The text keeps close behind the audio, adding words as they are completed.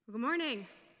Well, good morning.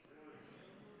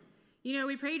 You know,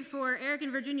 we prayed for Eric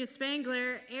and Virginia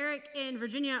Spangler. Eric and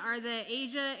Virginia are the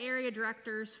Asia area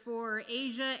directors for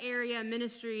Asia Area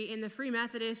Ministry in the Free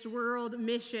Methodist World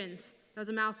Missions. That was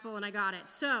a mouthful and I got it.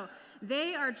 So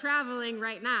they are traveling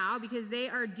right now because they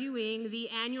are doing the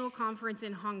annual conference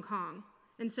in Hong Kong.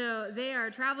 And so they are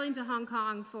traveling to Hong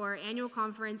Kong for annual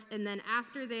conference, and then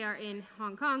after they are in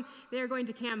Hong Kong, they are going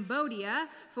to Cambodia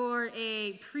for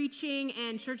a preaching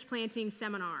and church planting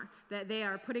seminar that they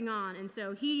are putting on. And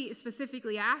so he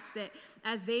specifically asked that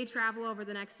as they travel over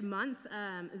the next month,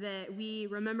 that we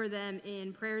remember them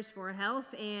in prayers for health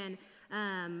and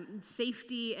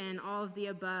safety and all of the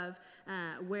above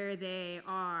where they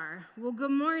are. Well, good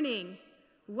morning.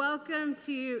 Welcome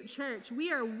to church.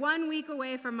 We are 1 week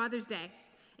away from Mother's Day.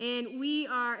 And we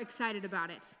are excited about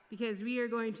it because we are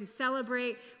going to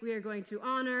celebrate, we are going to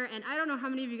honor, and I don't know how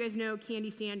many of you guys know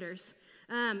Candy Sanders.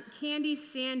 Candy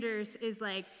Sanders is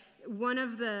like one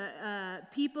of the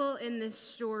people in this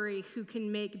story who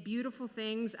can make beautiful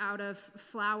things out of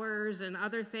flowers and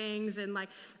other things. And like,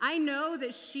 I know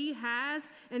that she has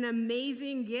an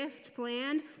amazing gift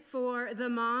planned for the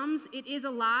moms. It is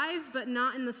alive, but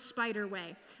not in the spider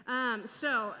way.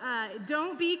 So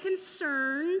don't be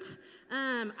concerned.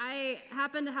 I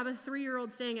happen to have a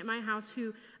 3-year-old staying at my house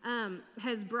who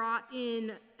has brought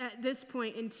in, at this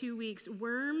point in 2 weeks,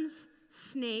 worms,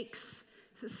 snakes,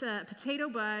 potato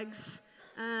bugs,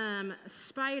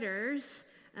 spiders,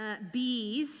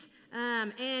 bees,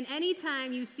 and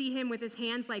anytime you see him with his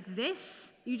hands like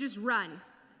this, you just run.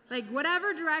 Like,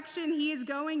 whatever direction he is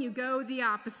going, you go the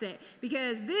opposite,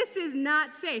 because this is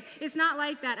not safe. It's not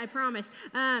like that, I promise.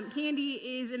 Candy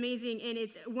is amazing, and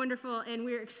it's wonderful, and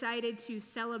we're excited to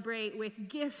celebrate with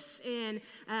gifts and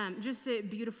just a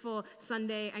beautiful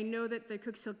Sunday. I know that the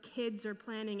Cooksville kids are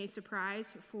planning a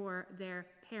surprise for their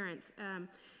parents.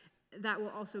 That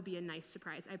will also be a nice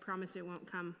surprise. I promise it won't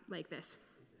come like this.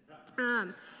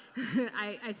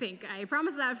 I think. I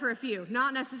promise that for a few,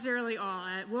 not necessarily all.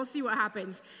 We'll see what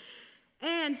happens.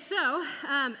 And so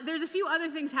there's a few other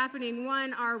things happening.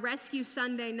 One, our Rescue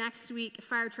Sunday next week.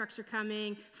 Fire trucks are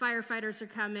coming. Firefighters are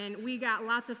coming. We got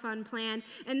lots of fun planned.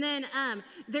 And then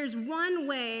there's one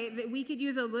way that we could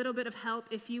use a little bit of help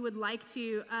if you would like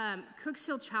to.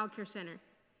 Cooksville Child Care Center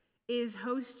is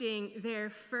hosting their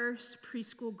first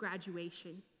preschool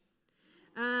graduation.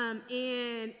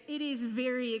 And it is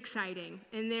very exciting,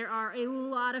 and there are a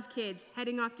lot of kids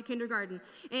heading off to kindergarten,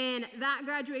 and that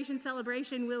graduation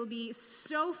celebration will be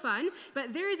so fun.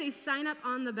 But there is a sign up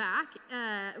on the back,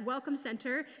 Welcome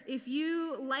Center. If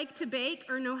you like to bake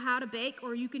or know how to bake,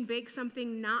 or you can bake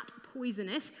something not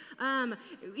poisonous,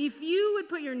 if you would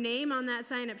put your name on that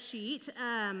sign up sheet,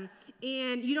 and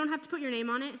you don't have to put your name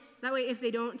on it. That way, if they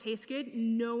don't taste good,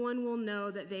 no one will know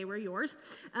that they were yours.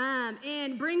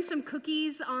 And bring some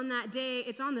cookies on that day.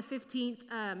 It's on the 15th.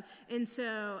 And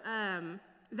so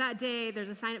that day, there's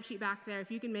a sign-up sheet back there.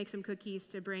 If you can make some cookies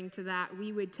to bring to that,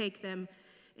 we would take them.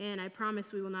 And I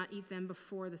promise we will not eat them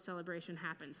before the celebration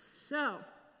happens. So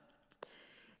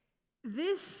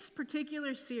this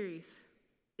particular series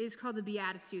is called the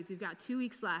Beatitudes. We've got 2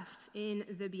 weeks left in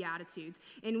the Beatitudes,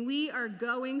 and we are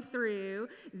going through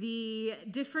the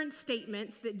different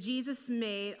statements that Jesus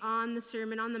made on the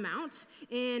Sermon on the Mount,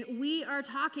 and we are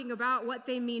talking about what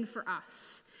they mean for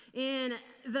us. And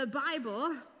the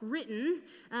Bible written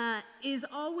is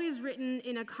always written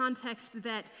in a context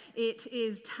that it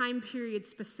is time period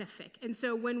specific. And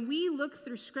so when we look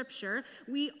through Scripture,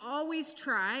 we always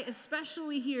try,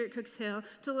 especially here at Cooks Hill,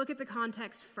 to look at the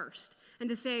context first and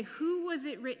to say, who was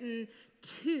it written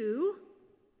to?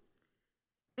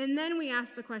 And then we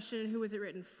ask the question, who was it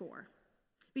written for?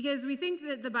 Because we think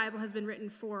that the Bible has been written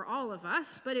for all of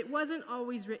us, but it wasn't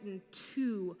always written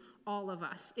to all of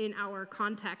us in our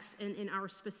context and in our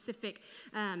specific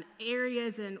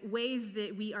areas and ways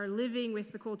that we are living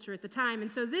with the culture at the time.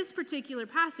 And so this particular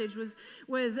passage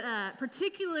was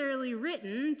particularly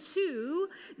written to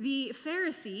the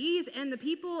Pharisees and the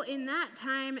people in that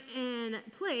time and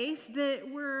place that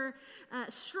were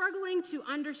struggling to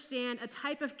understand a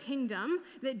type of kingdom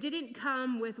that didn't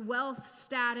come with wealth,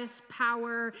 status,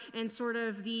 power, and sort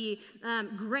of the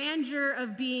grandeur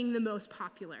of being the most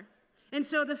popular. And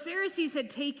so the Pharisees had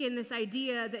taken this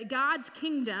idea that God's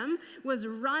kingdom was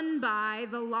run by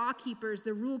the law keepers,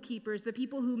 the rule keepers, the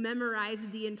people who memorized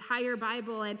the entire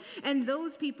Bible, and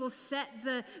those people set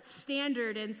the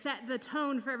standard and set the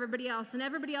tone for everybody else, and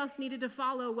everybody else needed to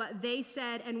follow what they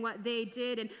said and what they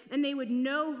did, and they would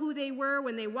know who they were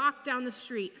when they walked down the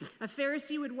street. A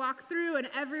Pharisee would walk through, and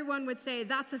everyone would say,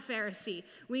 "That's a Pharisee.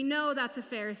 We know that's a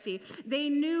Pharisee." They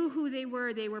knew who they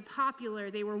were. They were popular.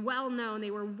 They were well-known.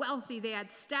 They were wealthy. they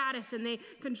had status, and they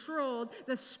controlled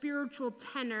the spiritual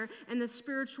tenor and the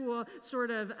spiritual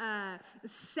sort of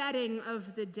setting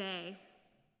of the day.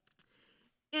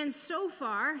 And so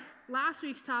far, last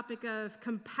week's topic of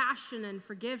compassion and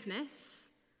forgiveness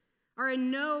are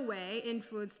in no way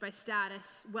influenced by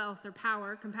status, wealth, or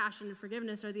power. Compassion and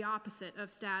forgiveness are the opposite of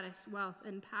status, wealth,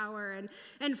 and power.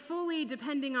 And fully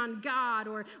depending on God,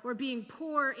 or being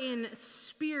poor in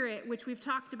spirit, which we've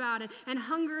talked about, and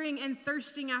hungering and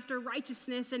thirsting after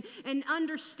righteousness, and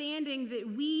understanding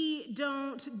that we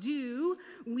don't do,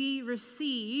 we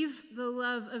receive the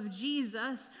love of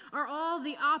Jesus, are all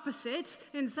the opposite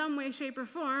in some way, shape, or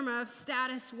form of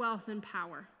status, wealth, and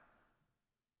power.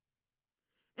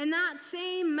 And that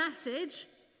same message,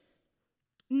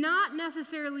 not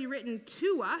necessarily written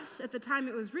to us at the time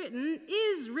it was written,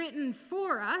 is written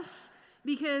for us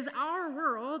because our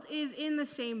world is in the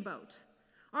same boat.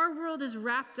 Our world is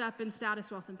wrapped up in status,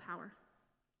 wealth, and power.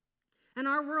 And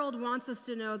our world wants us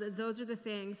to know that those are the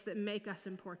things that make us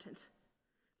important.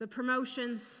 The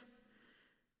promotions,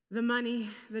 the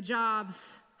money, the jobs,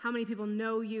 how many people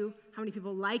know you, how many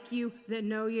people like you that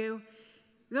know you.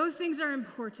 Those things are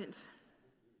important.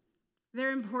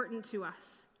 They're important to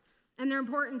us, and they're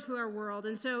important to our world.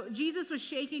 And so Jesus was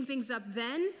shaking things up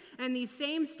then, and these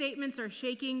same statements are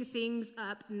shaking things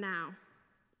up now.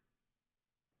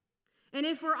 And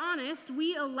if we're honest,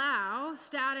 we allow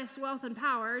status, wealth, and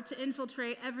power to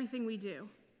infiltrate everything we do.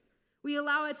 We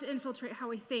allow it to infiltrate how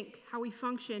we think, how we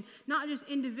function, not just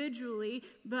individually,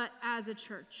 but as a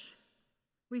church.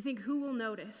 We think, who will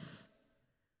notice?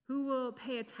 Who will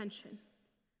pay attention?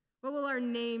 What will our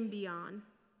name be on?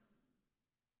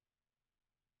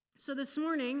 So this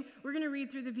morning, we're going to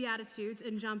read through the Beatitudes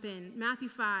and jump in. Matthew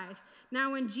 5.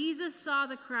 Now when Jesus saw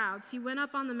the crowds, he went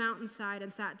up on the mountainside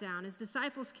and sat down. His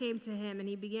disciples came to him, and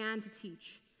he began to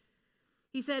teach.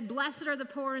 He said, "Blessed are the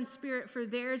poor in spirit, for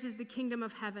theirs is the kingdom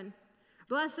of heaven.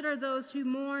 Blessed are those who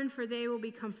mourn, for they will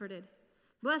be comforted.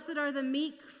 Blessed are the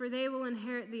meek, for they will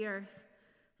inherit the earth.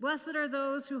 Blessed are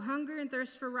those who hunger and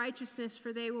thirst for righteousness,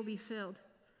 for they will be filled.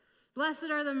 Blessed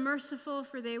are the merciful,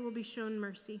 for they will be shown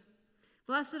mercy.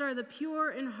 Blessed are the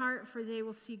pure in heart, for they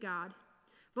will see God.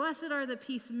 Blessed are the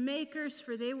peacemakers,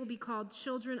 for they will be called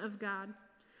children of God.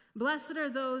 Blessed are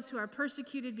those who are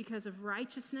persecuted because of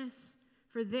righteousness,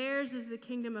 for theirs is the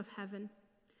kingdom of heaven.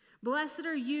 Blessed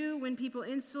are you when people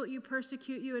insult you,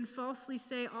 persecute you, and falsely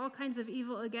say all kinds of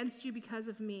evil against you because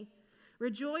of me.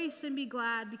 Rejoice and be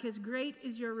glad, because great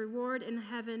is your reward in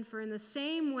heaven, for in the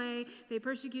same way they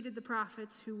persecuted the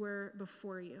prophets who were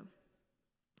before you."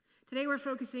 Today we're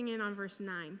focusing in on verse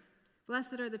 9.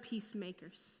 Blessed are the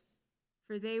peacemakers,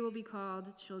 for they will be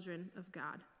called children of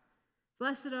God.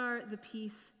 Blessed are the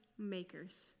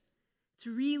peacemakers. It's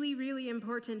really, really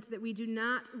important that we do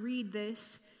not read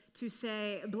this to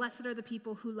say, blessed are the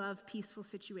people who love peaceful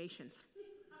situations.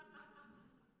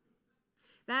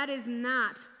 That is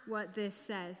not what this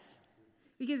says,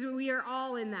 because we are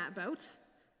all in that boat.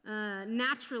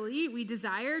 Naturally, we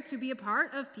desire to be a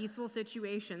part of peaceful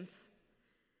situations.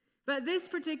 But this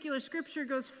particular scripture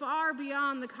goes far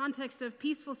beyond the context of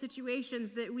peaceful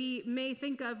situations that we may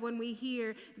think of when we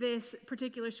hear this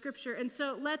particular scripture. And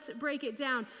so let's break it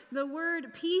down. The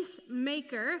word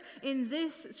peacemaker in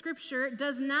this scripture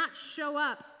does not show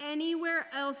up anywhere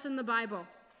else in the Bible.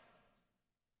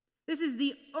 This is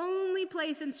the only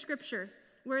place in scripture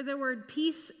where the word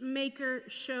peacemaker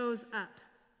shows up.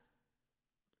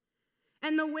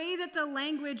 And the way that the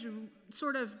language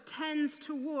sort of tends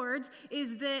towards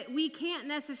is that we can't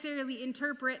necessarily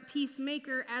interpret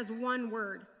peacemaker as one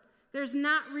word. There's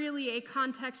not really a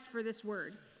context for this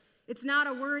word. It's not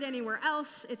a word anywhere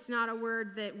else. It's not a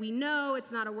word that we know.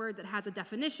 It's not a word that has a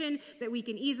definition that we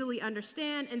can easily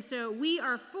understand. And so we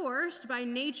are forced by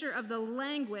nature of the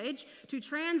language to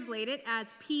translate it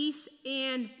as peace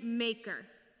and maker.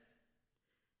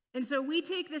 And so we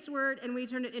take this word and we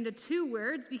turn it into two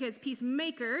words, because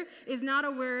peacemaker is not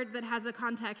a word that has a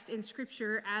context in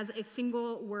Scripture as a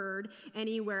single word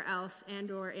anywhere else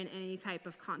and or in any type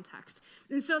of context.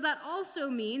 And so that also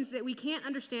means that we can't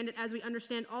understand it as we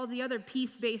understand all the other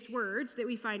peace-based words that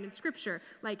we find in Scripture,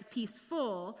 like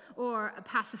peaceful or a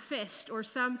pacifist or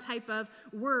some type of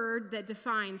word that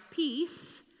defines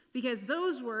peace. Because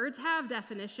those words have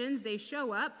definitions, they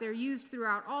show up, they're used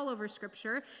throughout all over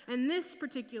Scripture, and this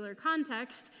particular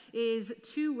context is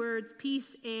two words,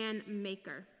 peace and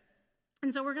maker.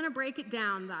 And so we're going to break it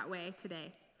down that way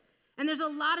today. And there's a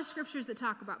lot of scriptures that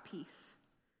talk about peace.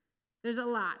 There's a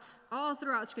lot. All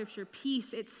throughout Scripture,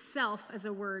 peace itself as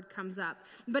a word comes up.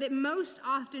 But it most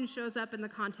often shows up in the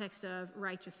context of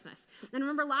righteousness. And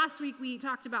remember last week we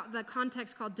talked about the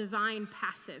context called divine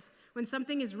passive, When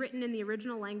something is written in the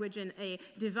original language in a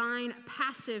divine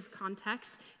passive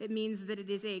context, it means that it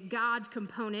is a God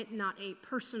component, not a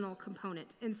personal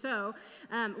component. And so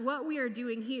what we are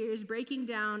doing here is breaking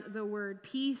down the word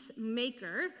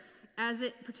peacemaker as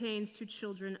it pertains to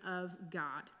children of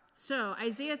God. So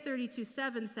Isaiah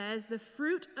 32:7 says, "The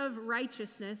fruit of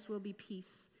righteousness will be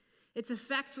peace. Its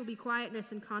effect will be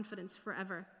quietness and confidence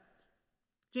forever."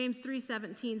 James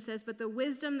 3:17 says, "But the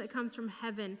wisdom that comes from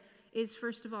heaven is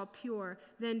first of all pure,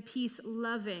 then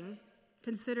peace-loving,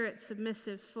 considerate,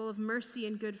 submissive, full of mercy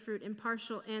and good fruit,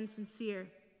 impartial and sincere.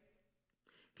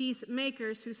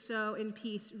 Peacemakers who sow in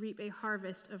peace reap a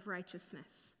harvest of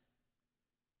righteousness."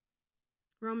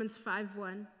 Romans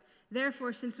 5:1,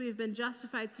 "Therefore, since we have been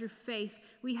justified through faith,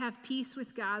 we have peace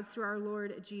with God through our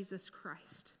Lord Jesus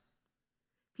Christ."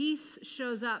 Peace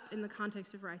shows up in the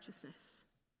context of righteousness.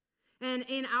 And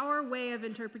in our way of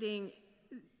interpreting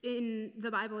in the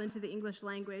Bible into the English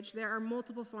language, there are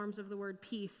multiple forms of the word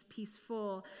peace.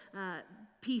 Peaceful,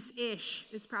 peace-ish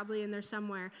is probably in there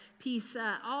somewhere. Peace,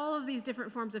 all of these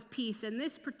different forms of peace. And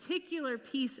this particular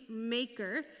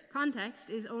peacemaker context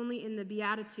is only in the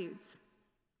Beatitudes.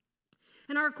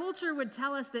 And our culture would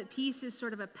tell us that peace is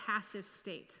sort of a passive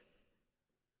state.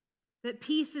 That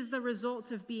peace is the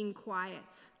result of being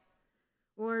quiet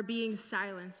or being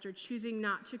silenced or choosing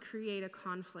not to create a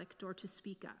conflict or to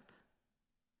speak up.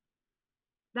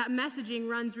 That messaging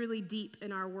runs really deep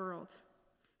in our world.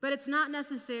 But it's not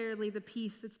necessarily the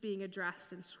peace that's being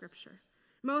addressed in Scripture.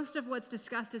 Most of what's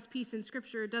discussed as peace in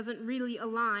Scripture doesn't really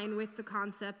align with the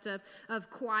concept of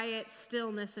quiet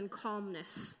stillness and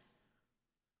calmness.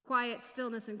 Quiet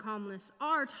stillness and calmness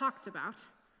are talked about,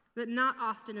 but not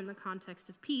often in the context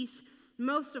of peace.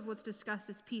 Most of what's discussed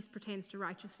as peace pertains to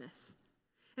righteousness.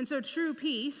 And so true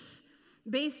peace,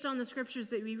 based on the scriptures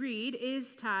that we read,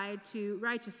 is tied to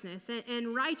righteousness.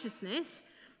 And righteousness,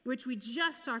 which we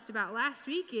just talked about last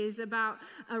week, is about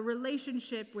a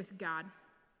relationship with God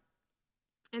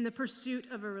and the pursuit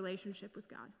of a relationship with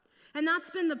God. And that's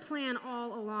been the plan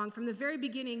all along. From the very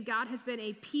beginning, God has been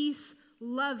a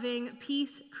peace-loving,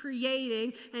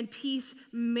 peace-creating, and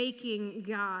peace-making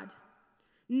God.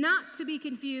 Not to be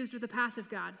confused with a passive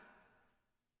God.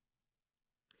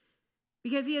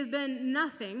 Because he has been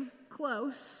nothing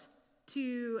close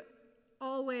to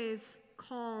always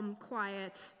calm,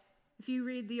 quiet. If you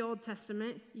read the Old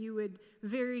Testament, you would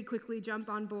very quickly jump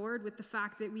on board with the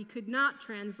fact that we could not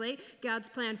translate God's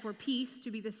plan for peace to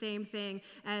be the same thing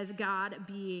as God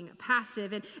being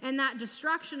passive. And that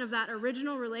destruction of that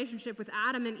original relationship with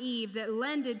Adam and Eve that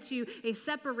lended to a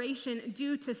separation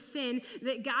due to sin,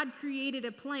 that God created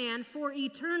a plan for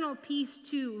eternal peace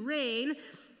to reign,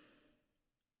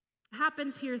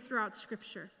 happens here throughout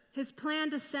Scripture. His plan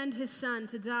to send his son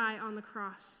to die on the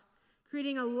cross,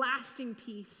 creating a lasting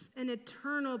peace, an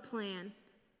eternal plan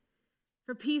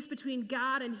for peace between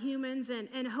God and humans,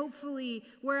 and hopefully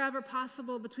wherever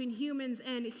possible between humans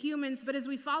and humans. But as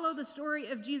we follow the story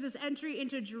of Jesus' entry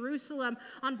into Jerusalem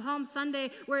on Palm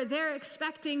Sunday, where they're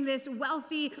expecting this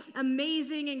wealthy,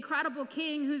 amazing, incredible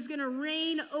king who's going to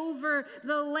reign over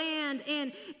the land,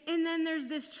 and then there's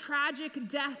this tragic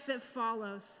death that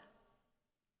follows.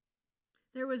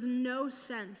 There was no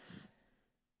sense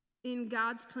in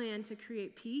God's plan to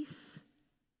create peace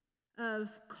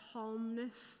of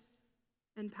calmness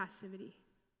and passivity.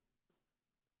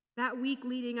 That week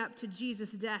leading up to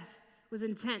Jesus' death was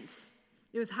intense.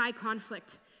 It was high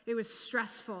conflict. It was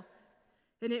stressful.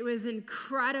 And it was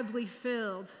incredibly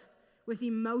filled with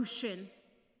emotion.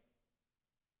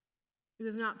 It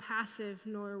was not passive,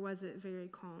 nor was it very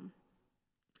calm.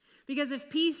 Because if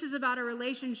peace is about a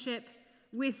relationship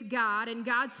with God, and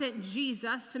God sent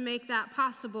Jesus to make that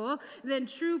possible, then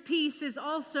true peace is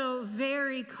also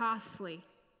very costly.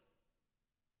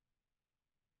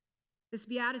 This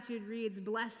beatitude reads,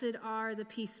 "Blessed are the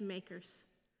peacemakers."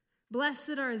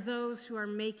 Blessed are those who are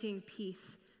making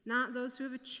peace, not those who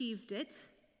have achieved it,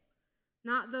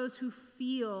 not those who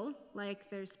feel like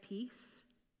there's peace,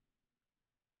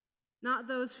 not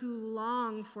those who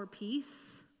long for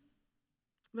peace,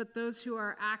 but those who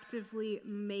are actively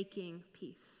making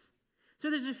peace. So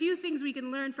there's a few things we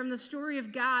can learn from the story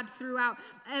of God throughout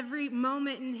every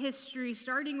moment in history,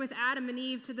 starting with Adam and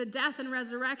Eve to the death and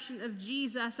resurrection of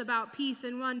Jesus, about peace.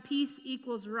 And one, peace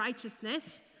equals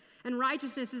righteousness, and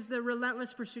righteousness is the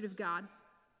relentless pursuit of God.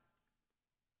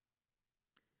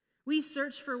 We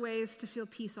search for ways to feel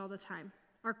peace all the time.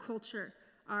 Our culture,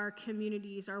 our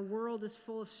communities. Our world is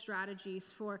full of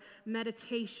strategies for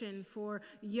meditation, for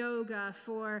yoga,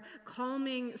 for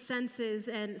calming senses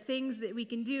and things that we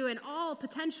can do, and all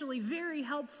potentially very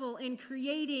helpful in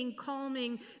creating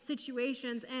calming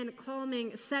situations and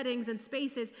calming settings and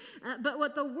spaces. But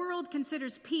what the world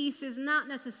considers peace is not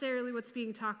necessarily what's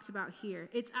being talked about here.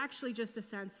 It's actually just a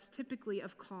sense, typically,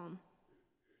 of calm.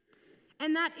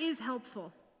 And that is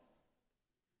helpful.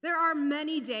 There are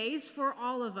many days for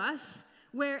all of us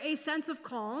where a sense of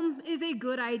calm is a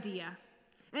good idea,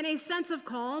 and a sense of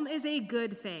calm is a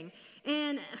good thing.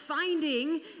 And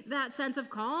finding that sense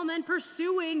of calm and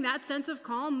pursuing that sense of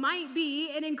calm might be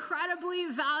an incredibly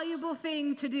valuable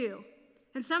thing to do.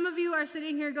 And some of you are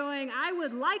sitting here going, I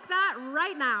would like that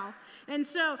right now. And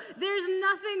so there's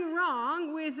nothing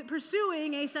wrong with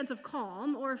pursuing a sense of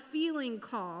calm or feeling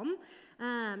calm.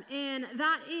 And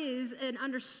that is an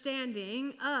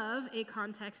understanding of a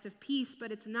context of peace,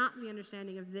 but it's not the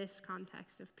understanding of this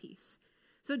context of peace.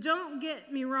 So don't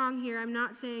get me wrong here. I'm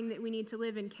not saying that we need to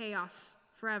live in chaos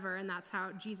forever, and that's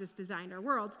how Jesus designed our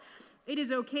world. It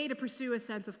is okay to pursue a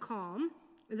sense of calm.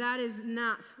 That is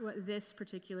not what this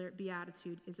particular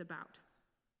beatitude is about.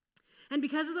 And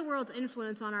because of the world's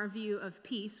influence on our view of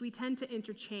peace, we tend to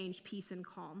interchange peace and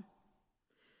calm.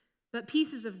 But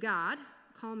peace is of God.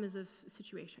 Calm is of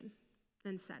situation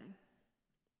and setting.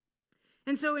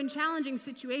 And so in challenging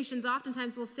situations,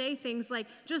 oftentimes we'll say things like,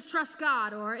 just trust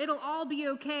God, or it'll all be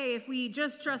okay if we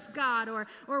just trust God, or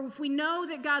if we know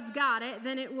that God's got it,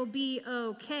 then it will be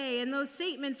okay. And those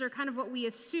statements are kind of what we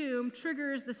assume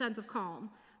triggers the sense of calm.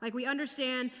 Like we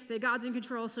understand that God's in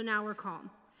control, so now we're calm.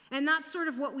 And that's sort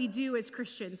of what we do as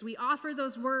Christians. We offer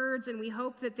those words and we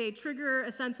hope that they trigger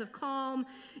a sense of calm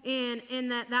and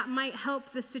that might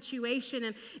help the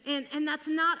situation. And that's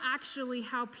not actually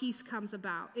how peace comes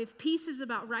about. If peace is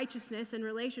about righteousness and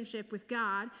relationship with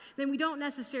God, then we don't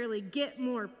necessarily get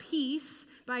more peace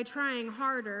by trying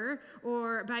harder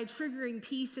or by triggering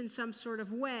peace in some sort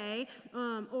of way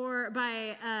or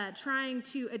by trying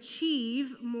to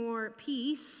achieve more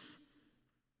peace.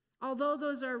 Although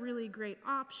those are really great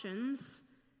options,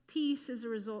 peace is a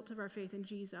result of our faith in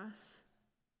Jesus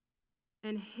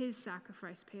and his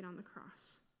sacrifice paid on the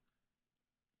cross.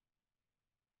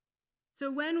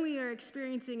 So when we are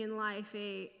experiencing in life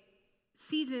a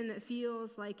season that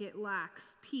feels like it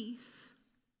lacks peace,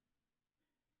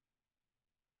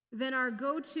 then our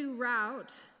go-to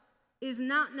route is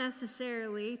not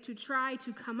necessarily to try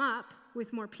to come up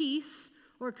with more peace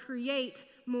or create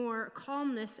more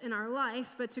calmness in our life,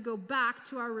 but to go back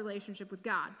to our relationship with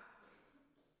God,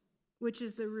 which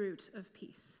is the root of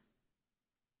peace.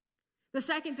 The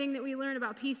second thing that we learn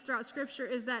about peace throughout Scripture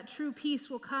is that true peace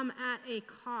will come at a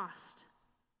cost.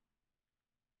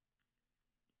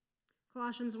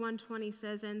 Colossians 1:20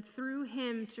 says, and through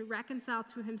him to reconcile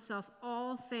to himself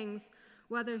all things,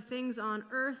 whether things on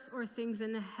earth or things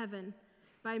in heaven,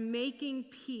 by making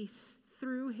peace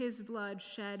through his blood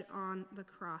shed on the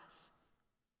cross.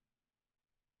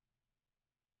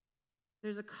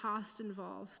 There's a cost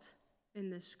involved in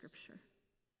this scripture.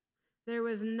 There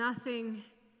was nothing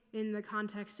in the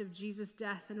context of Jesus'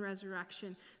 death and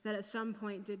resurrection that at some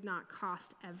point did not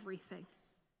cost everything.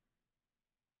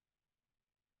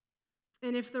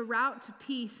 And if the route to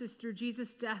peace is through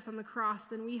Jesus' death on the cross,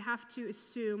 then we have to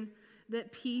assume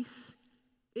that peace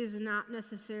is not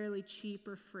necessarily cheap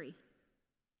or free.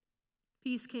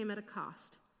 Peace came at a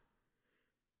cost.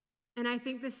 And I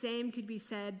think the same could be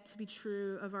said to be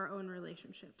true of our own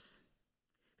relationships.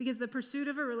 Because the pursuit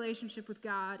of a relationship with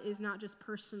God is not just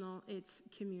personal, it's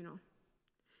communal.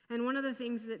 And one of the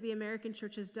things that the American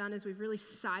church has done is we've really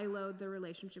siloed the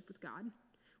relationship with God.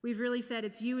 We've really said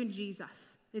it's you and Jesus.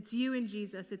 It's you and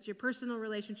Jesus. It's your personal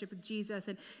relationship with Jesus.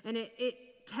 And it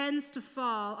tends to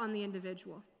fall on the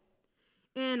individual.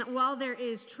 And while there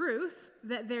is truth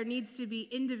that there needs to be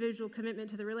individual commitment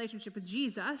to the relationship with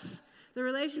Jesus, the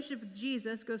relationship with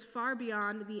Jesus goes far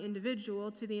beyond the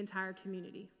individual to the entire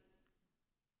community.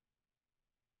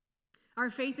 Our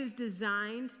faith is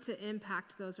designed to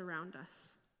impact those around us.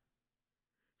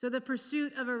 So the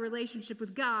pursuit of a relationship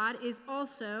with God is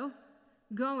also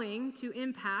going to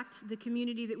impact the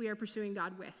community that we are pursuing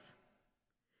God with.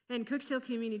 And Cooks Hill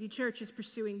Community Church is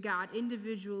pursuing God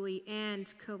individually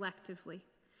and collectively,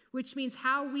 which means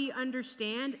how we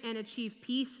understand and achieve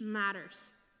peace matters,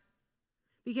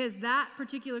 because that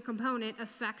particular component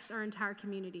affects our entire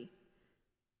community.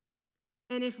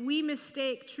 And if we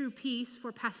mistake true peace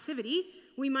for passivity,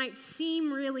 we might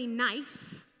seem really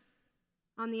nice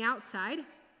on the outside,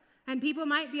 and people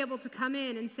might be able to come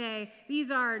in and say,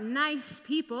 these are nice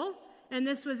people, and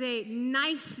this was a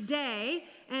nice day,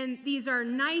 and these are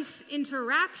nice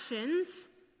interactions,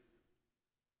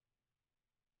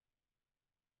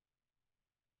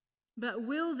 but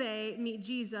will they meet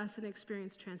Jesus and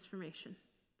experience transformation?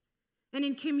 And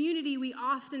in community, we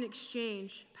often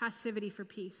exchange passivity for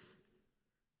peace.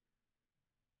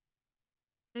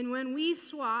 And when we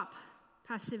swap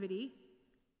passivity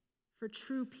for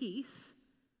true peace,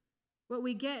 what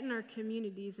we get in our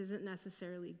communities isn't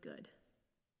necessarily good.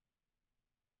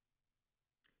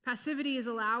 Passivity is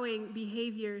allowing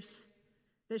behaviors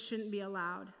that shouldn't be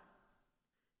allowed.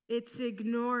 It's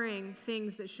ignoring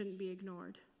things that shouldn't be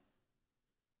ignored.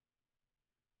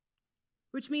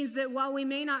 Which means that while we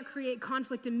may not create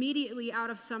conflict immediately out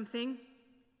of something,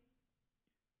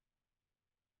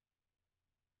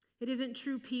 it isn't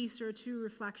true peace or a true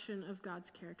reflection of God's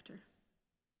character.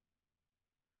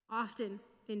 Often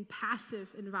in passive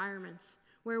environments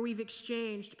where we've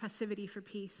exchanged passivity for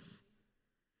peace,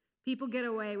 people get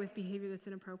away with behavior that's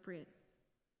inappropriate.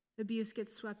 Abuse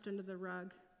gets swept under the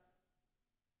rug.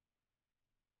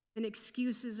 And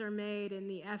excuses are made in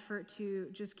the effort to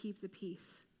just keep the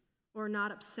peace or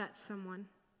not upset someone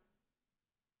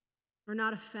or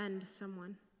not offend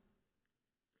someone.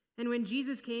 And when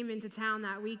Jesus came into town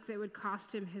that week that would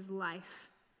cost him his life,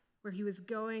 where he was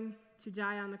going to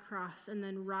die on the cross and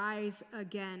then rise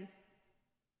again,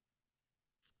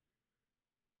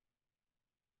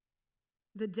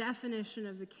 the definition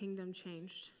of the kingdom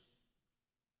changed.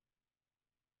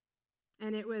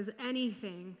 And it was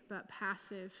anything but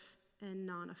passive and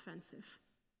non-offensive.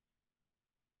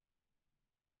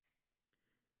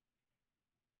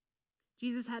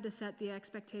 Jesus had to set the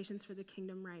expectations for the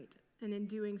kingdom right, and in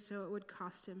doing so, it would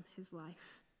cost him his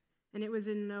life. And it was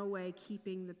in no way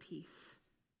keeping the peace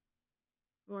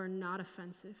or not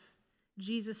offensive.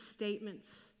 Jesus' statements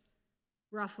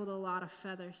ruffled a lot of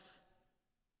feathers.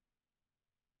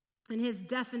 And his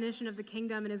definition of the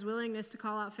kingdom and his willingness to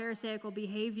call out Pharisaical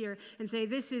behavior and say,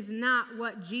 this is not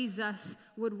what Jesus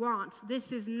would want.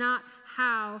 This is not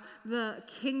how the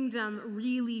kingdom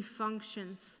really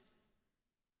functions,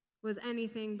 was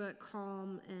anything but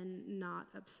calm and not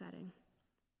upsetting.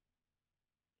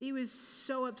 It was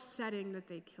so upsetting that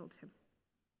they killed him.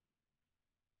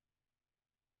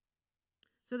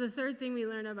 So the third thing we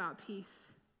learn about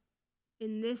peace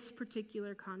in this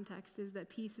particular context is that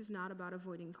peace is not about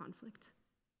avoiding conflict.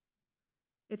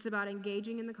 It's about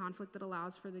engaging in the conflict that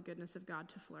allows for the goodness of God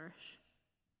to flourish.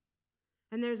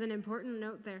 And there's an important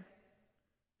note there,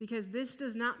 because this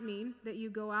does not mean that you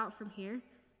go out from here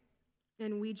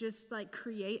and we just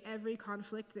create every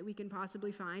conflict that we can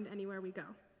possibly find anywhere we go.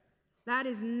 That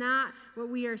is not what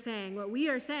we are saying. What we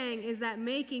are saying is that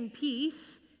making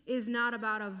peace is not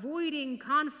about avoiding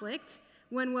conflict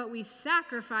when what we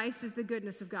sacrifice is the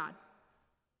goodness of God.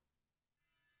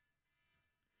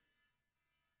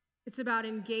 It's about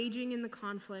engaging in the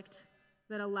conflict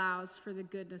that allows for the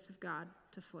goodness of God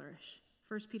to flourish.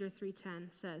 1 Peter 3:10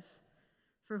 says,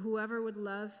 "For whoever would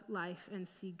love life and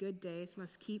see good days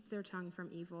must keep their tongue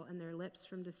from evil and their lips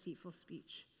from deceitful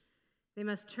speech. They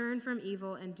must turn from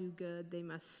evil and do good. They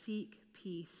must seek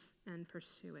peace and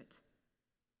pursue it."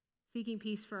 Seeking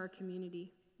peace for our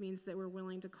community means that we're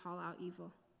willing to call out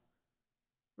evil.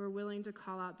 We're willing to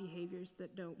call out behaviors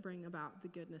that don't bring about the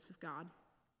goodness of God.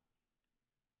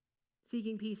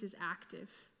 Seeking peace is active.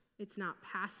 It's not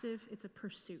passive, it's a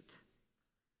pursuit.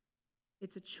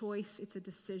 It's a choice, it's a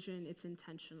decision, it's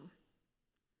intentional.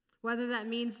 Whether that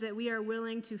means that we are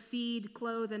willing to feed,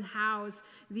 clothe, and house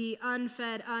the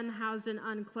unfed, unhoused, and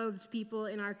unclothed people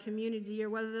in our community,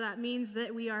 or whether that means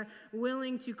that we are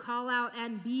willing to call out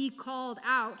and be called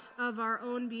out of our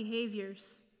own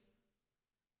behaviors.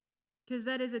 Because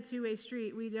that is a two-way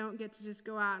street. We don't get to just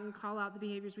go out and call out the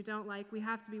behaviors we don't like. We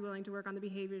have to be willing to work on the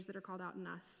behaviors that are called out in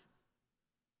us,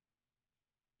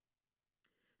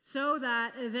 so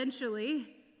that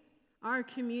eventually our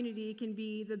community can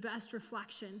be the best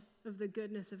reflection of the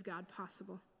goodness of God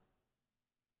possible.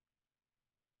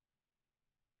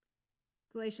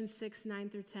 Galatians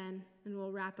 6:9-10, and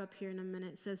we'll wrap up here in a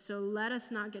minute, says, "So let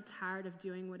us not get tired of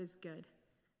doing what is good.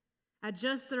 At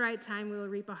just the right time, we will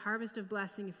reap a harvest of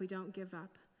blessing if we don't give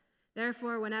up.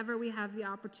 Therefore, whenever we have the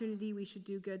opportunity, we should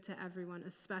do good to everyone,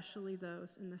 especially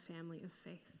those in the family of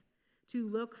faith." To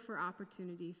look for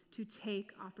opportunities, to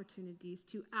take opportunities,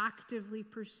 to actively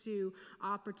pursue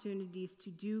opportunities to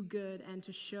do good and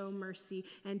to show mercy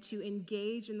and to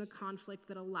engage in the conflict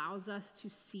that allows us to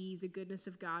see the goodness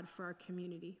of God for our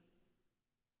community.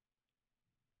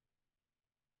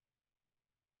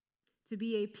 To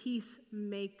be a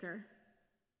peacemaker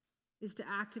is to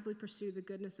actively pursue the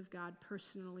goodness of God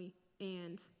personally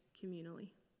and communally.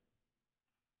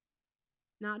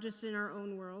 Not just in our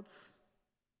own worlds.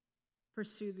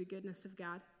 Pursue the goodness of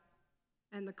God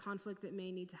and the conflict that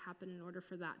may need to happen in order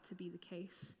for that to be the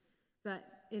case, but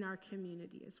in our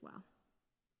community as well.